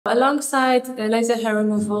Alongside laser hair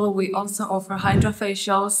removal, we also offer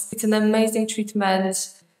HYDRAFACIALs. It's an amazing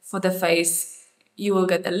treatment for the face. You will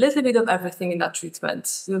get a little bit of everything in that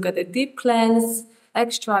treatment. You'll get a deep cleanse,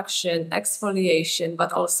 extraction, exfoliation,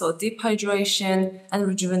 but also deep hydration and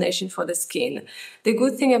rejuvenation for the skin. The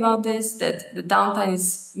good thing about this is that the downtime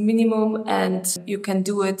is minimum and you can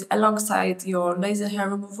do it alongside your laser hair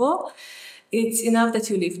removal. It's enough that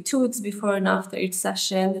you leave 2 weeks before and after each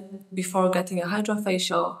session before getting a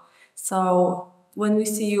HYDRAFACIAL. So when we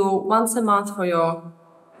see you once a month for your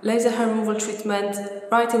laser hair removal treatment,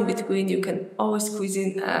 right in between you can always squeeze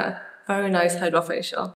in a very nice HYDRAFACIAL.